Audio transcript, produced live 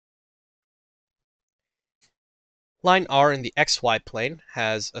Line R in the xy plane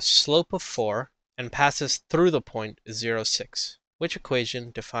has a slope of 4 and passes through the point 0, 6. Which equation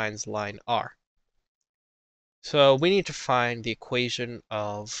defines line R? So we need to find the equation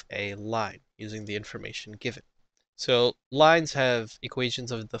of a line using the information given. So lines have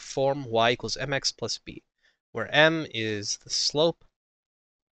equations of the form y equals mx plus b, where m is the slope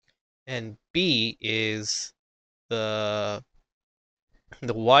and b is the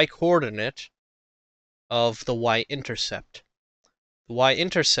y coordinate of the y-intercept. The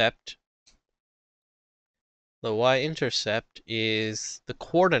y-intercept is the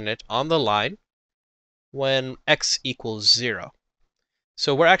coordinate on the line when x equals 0.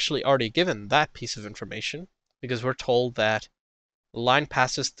 So we're actually already given that piece of information because we're told that the line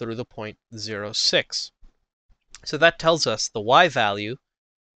passes through the point 0, 6. So that tells us the y value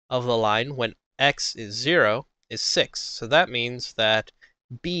of the line when x is 0 is 6. So that means that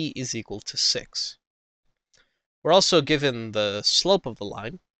b is equal to 6. We're also given the slope of the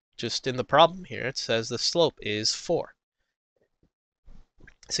line. Just in the problem here, it says the slope is 4.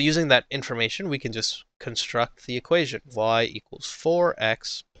 So using that information, we can just construct the equation y equals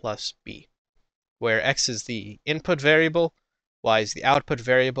 4x plus b, where x is the input variable, y is the output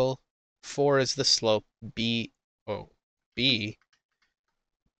variable, 4 is the slope, b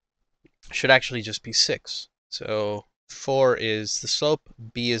should actually just be 6. So 4 is the slope,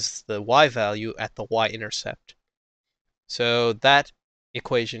 b is the y value at the y-intercept. So that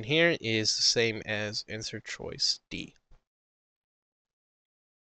equation here is the same as answer choice D.